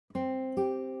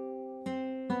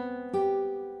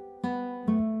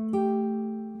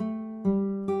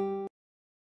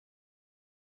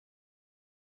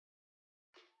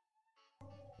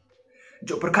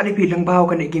Jo perkali pi lengbau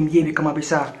kan game ye bi kama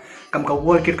bisa. Kam ka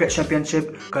World Cricket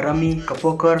Championship, ka Rami, ka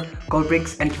Poker, Gold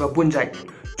Bricks and kiba bunjai.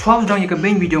 Chua dong ye ka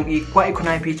main video i kwa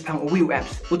ikonai page pang uwi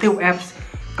apps. Ute apps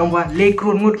kam wa le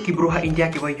krun ngut ki bruha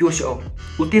India ki wa yosho.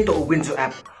 Ute to winzo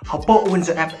app. Hapo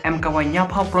winzo app am ka wa nya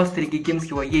pa pros tri games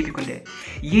ki wa ye bi kunde.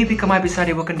 Ye bi kama bisa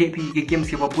de wa kande pi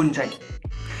games ki wa bunjai.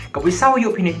 Ka bisa wa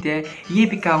yo pinite ye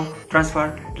bi kau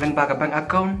transfer lengba ka bank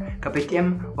account, ka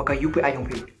PTM wa ka UPI yung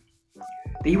pi.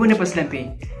 The iwan pas lempi.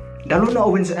 Download na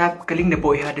Winzo app ka link na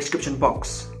boy ha description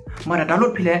box. Mana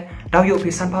download pile daw yo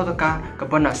pi sanpau ka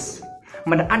bonus.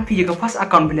 Mana ad pi ka first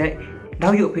account pile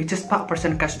daw yo pi just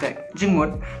 4% cashback.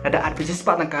 Jingmot ada ad pi just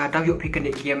 4 ka daw yo pi kan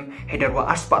game header wa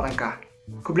ars 4 ka.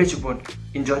 Ku boleh cubun.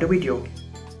 Enjoy the video.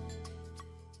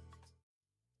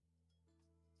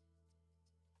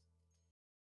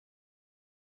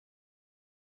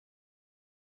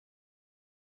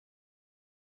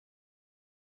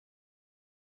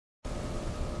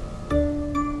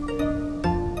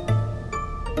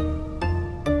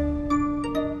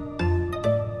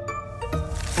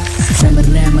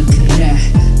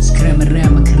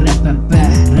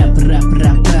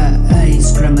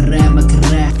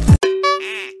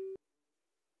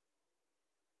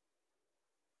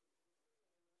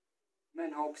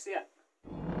 Men hoppas det.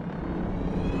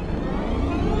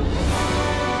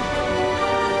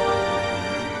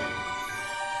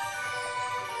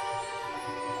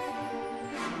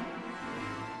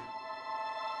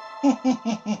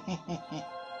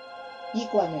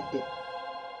 Ikwa nete.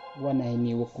 Wana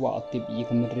ini wakwa tip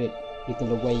ika merit ika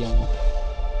lawai yang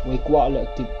wai kwa le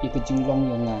tip ika jinglong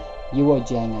yang nga yiwa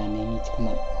janga ni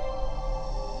chkamat.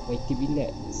 Wai tip ile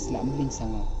slam ling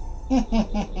sanga.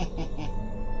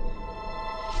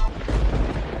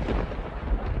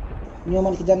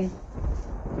 Nyoman kejan.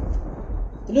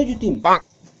 Telu jutim. Bang.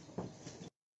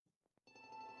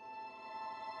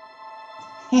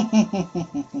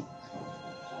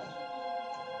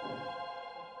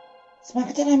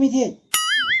 Semangat cara mi dia.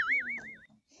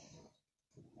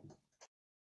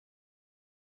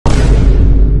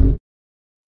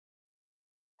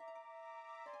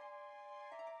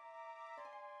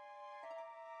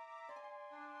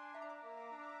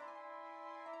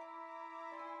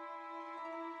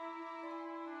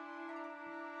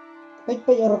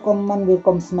 Pej rekoman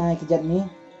welcome smai kejat ni.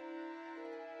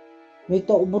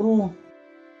 Mito ubru.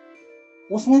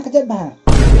 Usna kejat bah.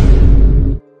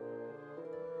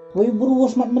 Wei buru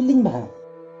usmat meling bah.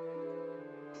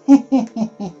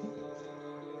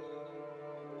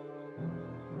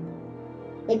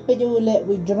 Pej ule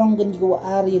wei jerong gen ko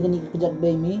ari gen kejat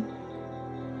bay mi.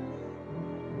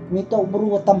 Mito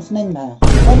ubru watam snen bah.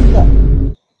 Anda.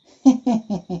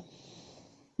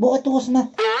 Bo tu usna.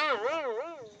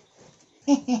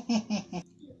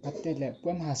 Ate le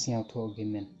pun hasil tu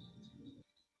gimen.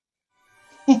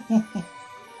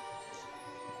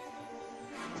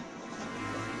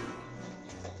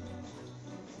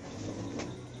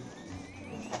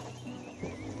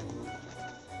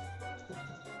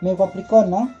 Me paprikon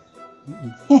no?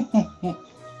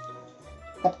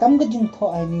 Kat kam ke jeng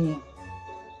tho ai ni.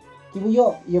 Kibu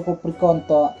yo paprikon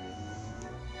to.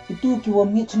 Itu kibu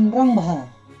mi cenderang bah.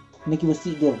 Me kibu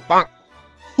sidur. Bang.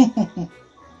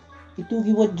 Itu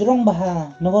kibu jerong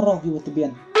bah, nawaro kibu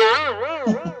tebian.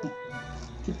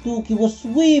 Itu kibu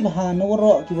suwi bah,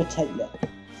 nawaro kibu chaila.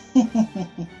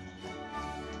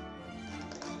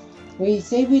 Wei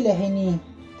sebi lah ini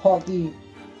thoki.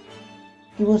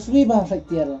 Kibu suwi bah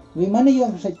saktiar. Wei mana yo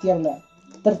saktiar lah.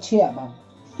 Terciak bang.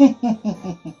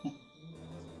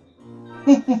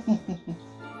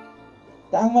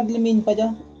 Tak amat lemin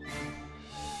paja.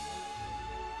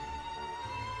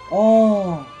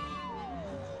 Oh.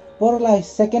 Por lai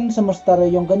second semester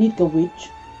yang ganit ke which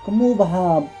kamu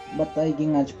bahab batai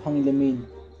gingaj pangilemin.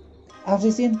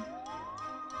 Asisin.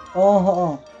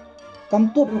 Oh.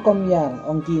 Kam tut rukom yar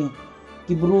ongki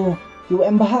kibru kiu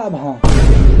embah bah.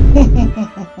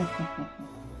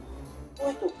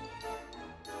 Oh tu.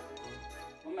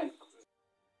 Moment.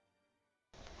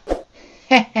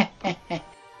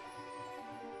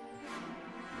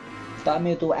 Tak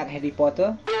me tu act Harry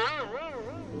Potter.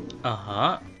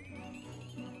 Aha.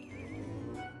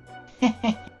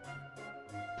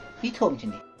 Itu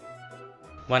macam ni.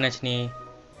 Wana ni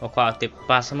wakwa tip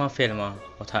pas sama film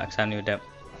otak exam ni udah.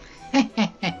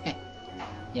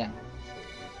 Ya.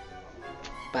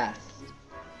 Pas.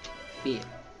 Feel.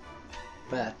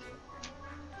 Pas.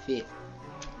 Feel.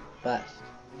 Pas.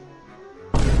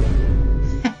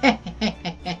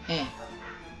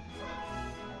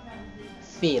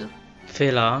 Feel.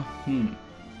 Feel ah?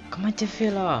 Kau macam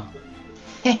feel ah?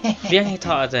 Biar ni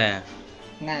tak ada.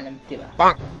 Ngan nanti bah.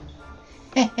 Bang.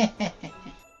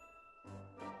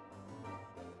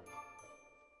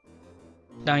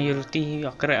 Đang yêu ti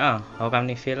ở cái à, họ cầm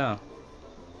đi phê là.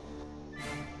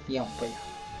 Yang pa ya.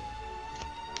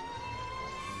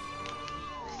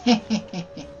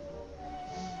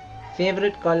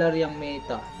 Favorite color yang may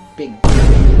ito? Pink.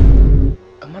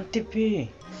 Aman tipi.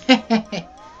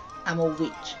 I'm a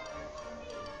witch.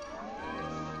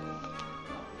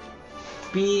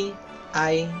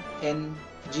 P-I-N-G.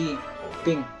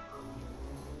 Pink.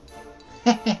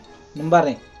 Number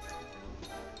ni.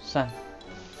 San.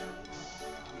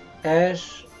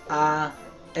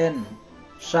 S-A-N.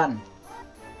 Sun.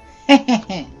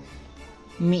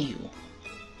 Miu.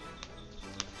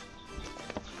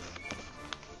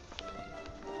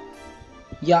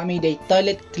 Yummy day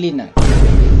toilet cleaner.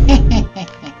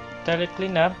 Toilet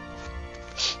cleaner.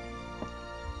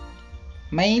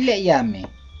 May le yummy.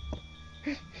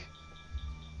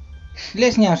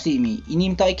 Let's now see me.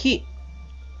 Inim to iki.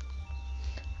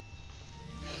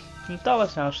 Entah apa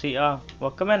sao si à, và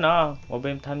cái mấy nó, và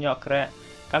bên tham nhọ cái,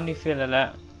 cầm đi phê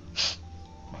là.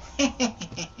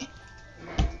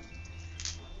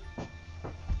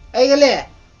 Ay gale.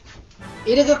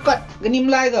 Ida ka cut. Ganim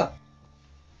lai ka.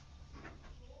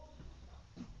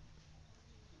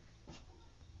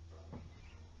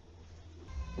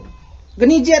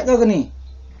 Gani jet ka gani.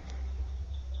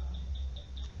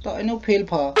 To ino fail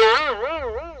pa.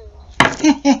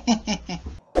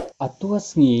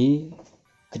 Atuas ngi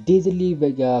kedideli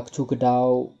bega kcu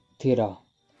kedau tira.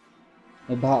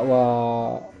 Bawa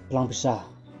pelang pisah.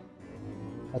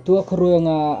 Atua keruang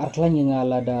arklan yang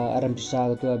lada aram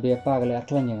pisah atua bepa kali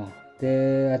arklan yang.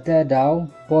 Te ate dau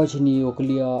po chini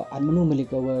oklia amnu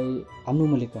malika wai amnu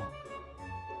malika.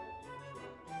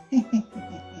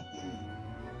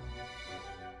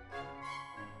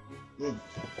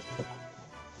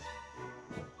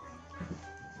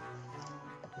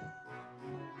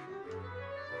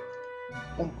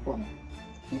 Tangkon.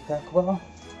 Ika ko ba?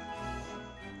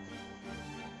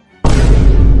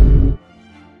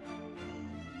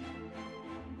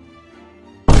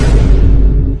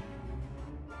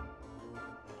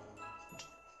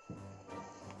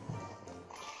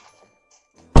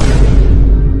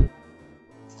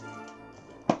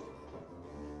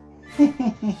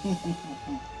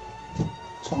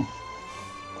 Chong.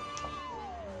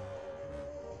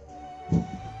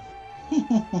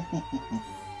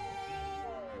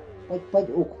 Pai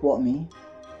ukbo mi.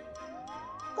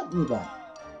 Kat mi ba?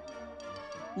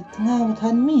 Itngaw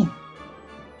than mi.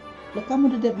 La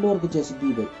kamu de blor ke jas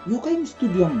bibe. Yo kaim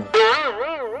studio mo.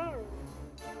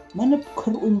 Manap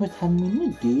kharuin ba than mi ni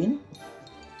din?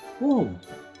 Oh.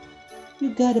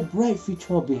 You got a bright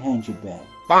future behind your back.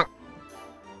 Bang.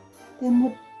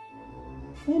 Temut.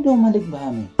 May do malik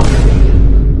ba mi?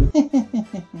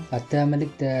 Ata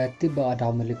malik te tiba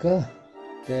ada malika.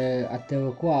 Te ata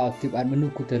kwa tib an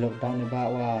menu ku te lockdown ni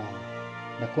bawa.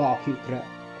 Da kwa akhi kra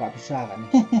kwa pisah kan.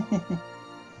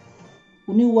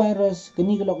 Uni virus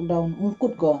kani ke lockdown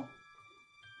ungkut ko.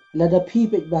 Lada pi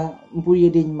pet ba mpuye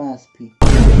din mas pi.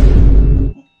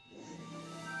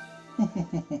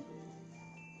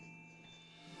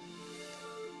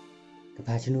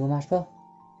 Kebaca nu mas po.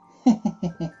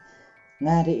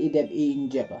 Ngare idep I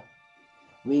injek ah.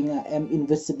 Winga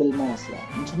invisible mas lah.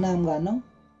 Macam ga no?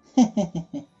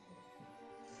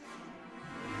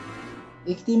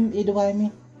 Iktim idwai mi.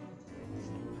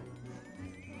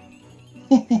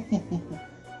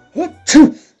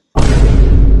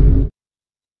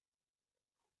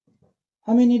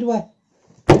 Hamin idwai.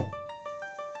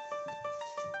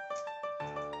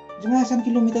 Jengasan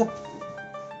kilometer.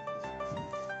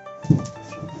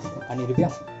 Ani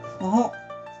rupiah. Aha.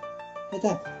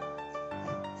 Eta.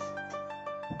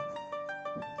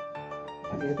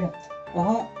 Ani rupiah.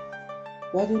 Aha.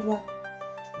 Waduh dua.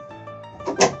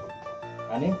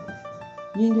 Ani.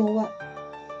 Yin jo wa.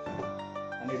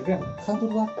 Ani rupiah. Khang tu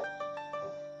dua.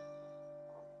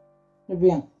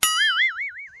 Lebiang.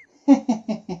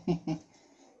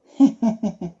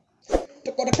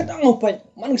 Tekor kadang lupa,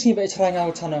 manusia baik cerai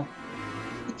ngau sana.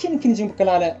 Ikin jeng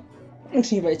pekalala,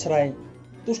 manusia baik cerai.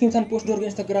 Terus kita post di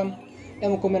Instagram,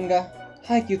 emu komen ga,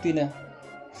 hai kiutina.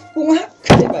 Kumah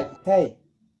klebat. Hey.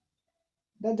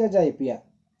 Dah jajai pia.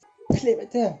 Klebat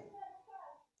ya.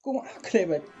 Kumah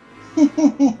klebat.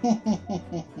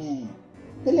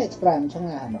 Telet prime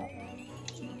cengah no.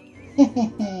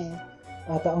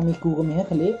 Ata omiku kami ha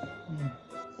kali.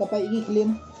 Tapai iki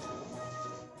clean.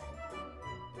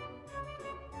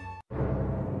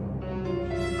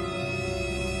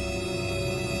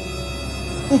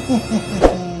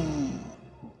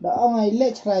 Da ongai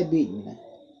let try bin.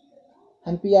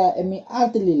 Han pia emi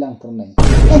artili lang ternai.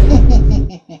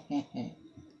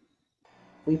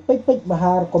 Ui pek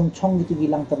bahar kom chong gitu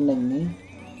gilang ternai ni.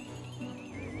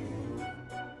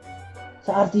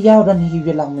 Searti yau dan hi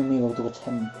bilang mimi waktu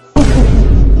kecem.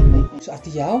 Searti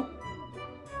yau?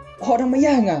 Orang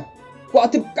maya nga. Wa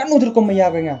atip kan udur ko maya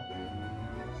nga.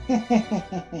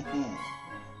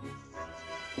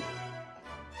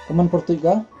 Kaman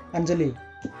Portugal? Anjali.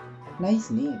 Nice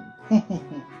name.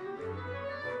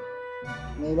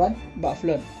 Mayban? Mbak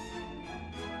Flood.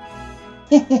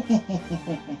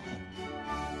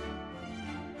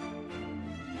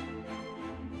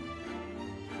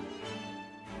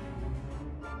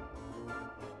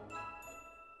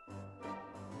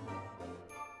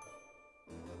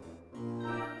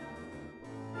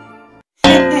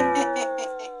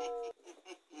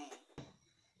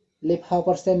 Lip how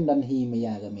persen dan hi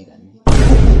maya kami kan.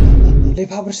 5%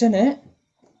 eh?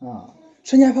 Ah.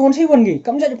 Sanya kawan si wan gi,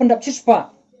 kamu saja pendap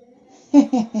cispa.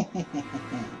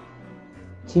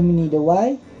 Chimney the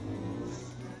why?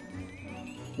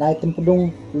 Lai tempedung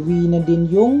wi na din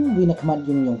yung, wi na kamat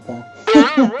yung ka.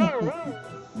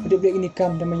 Bedek ini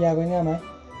kam dan maya nga mai.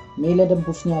 Mila dan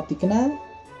pusnya ti kenal.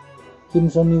 Kim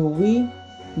soni wi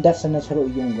dat sana seru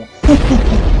yung ga.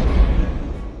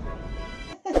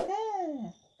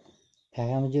 Phá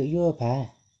mà dự vô phá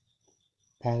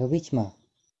cái vít mà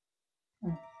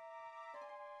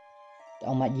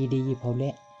ông mặt gì đi gì phao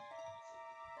lẹ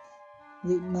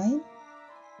Vậy máy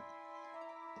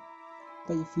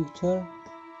By future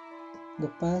the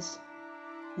past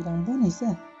bilang bonus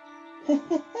ah.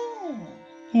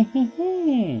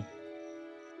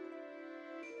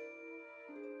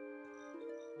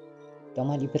 ông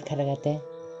mặt đi berkata-kata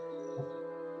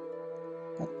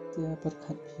Kata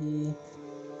berkat pi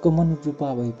Kamu jumpa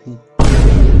bayi pi.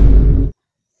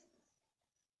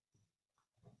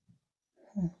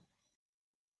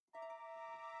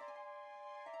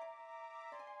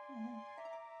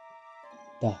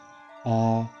 dah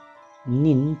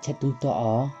nin chatung to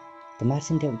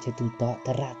temasin dia chatung to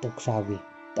teratuk sawi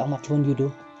ông mặt chôn you do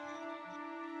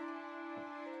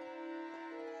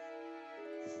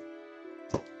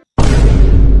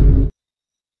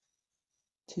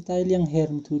Cetai liang hair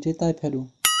tu cetai pedu.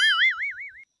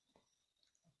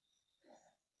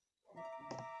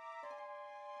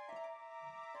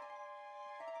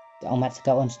 ông mặt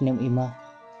sekawan senyum ima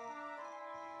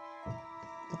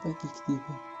Apa kiki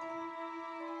pi.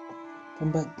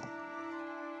 Kembat.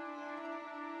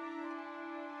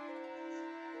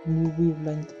 Movie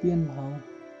lain tepian mau.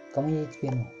 kamu ya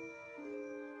piano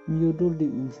Yodul di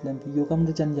Islam pi yo kam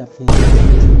dejan jape.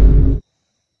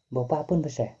 bapak pun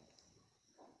besar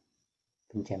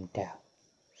pinjam dah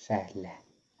salah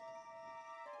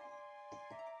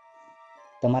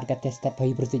temar kata step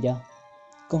bayi bertujuh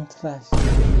Kontras.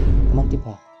 kamu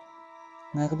tiba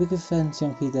Nga kabi ke fans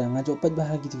yang kita ngajak pat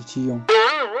bahagi tu ciong.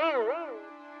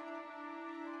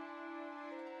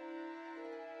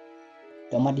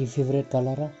 temar di favorite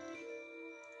color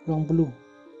Orang blue.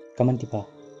 kamu tiba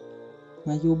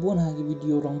Ngayo bon hagi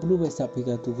video orang blue besa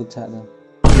pika tu kecak dah.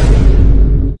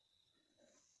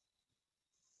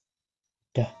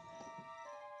 dah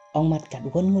ông mặt cắt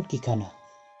quấn ngút kỳ kana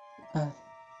Ah,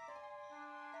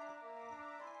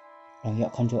 lòng nhọ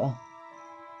con chỗ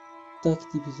tak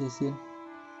kiti bisa sin.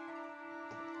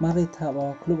 Mari tak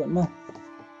bawa keluar mah.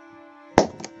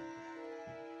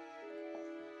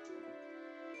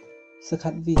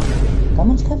 Sekat V.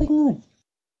 kamu sekarang ngun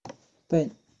Pet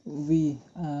V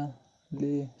A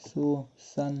Le So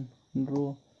San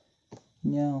Ro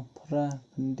Nyao Pra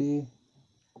Kende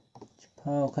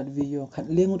Pau kat video kat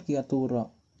lengut ki atura.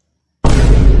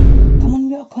 kamu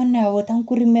nyọ con nào thằng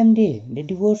ku remem deh the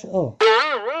divorce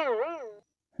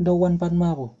Dawan pan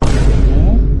mabu.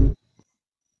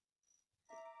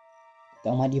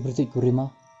 tak mati bertuj kurima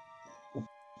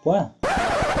Wah.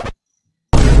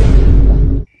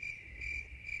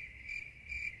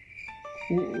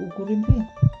 Ukurin pi.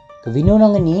 kevino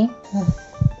nang ni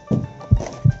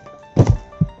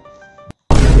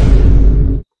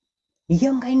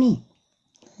iyang kai ni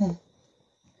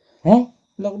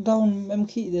Lockdown em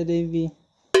ki dah Devi.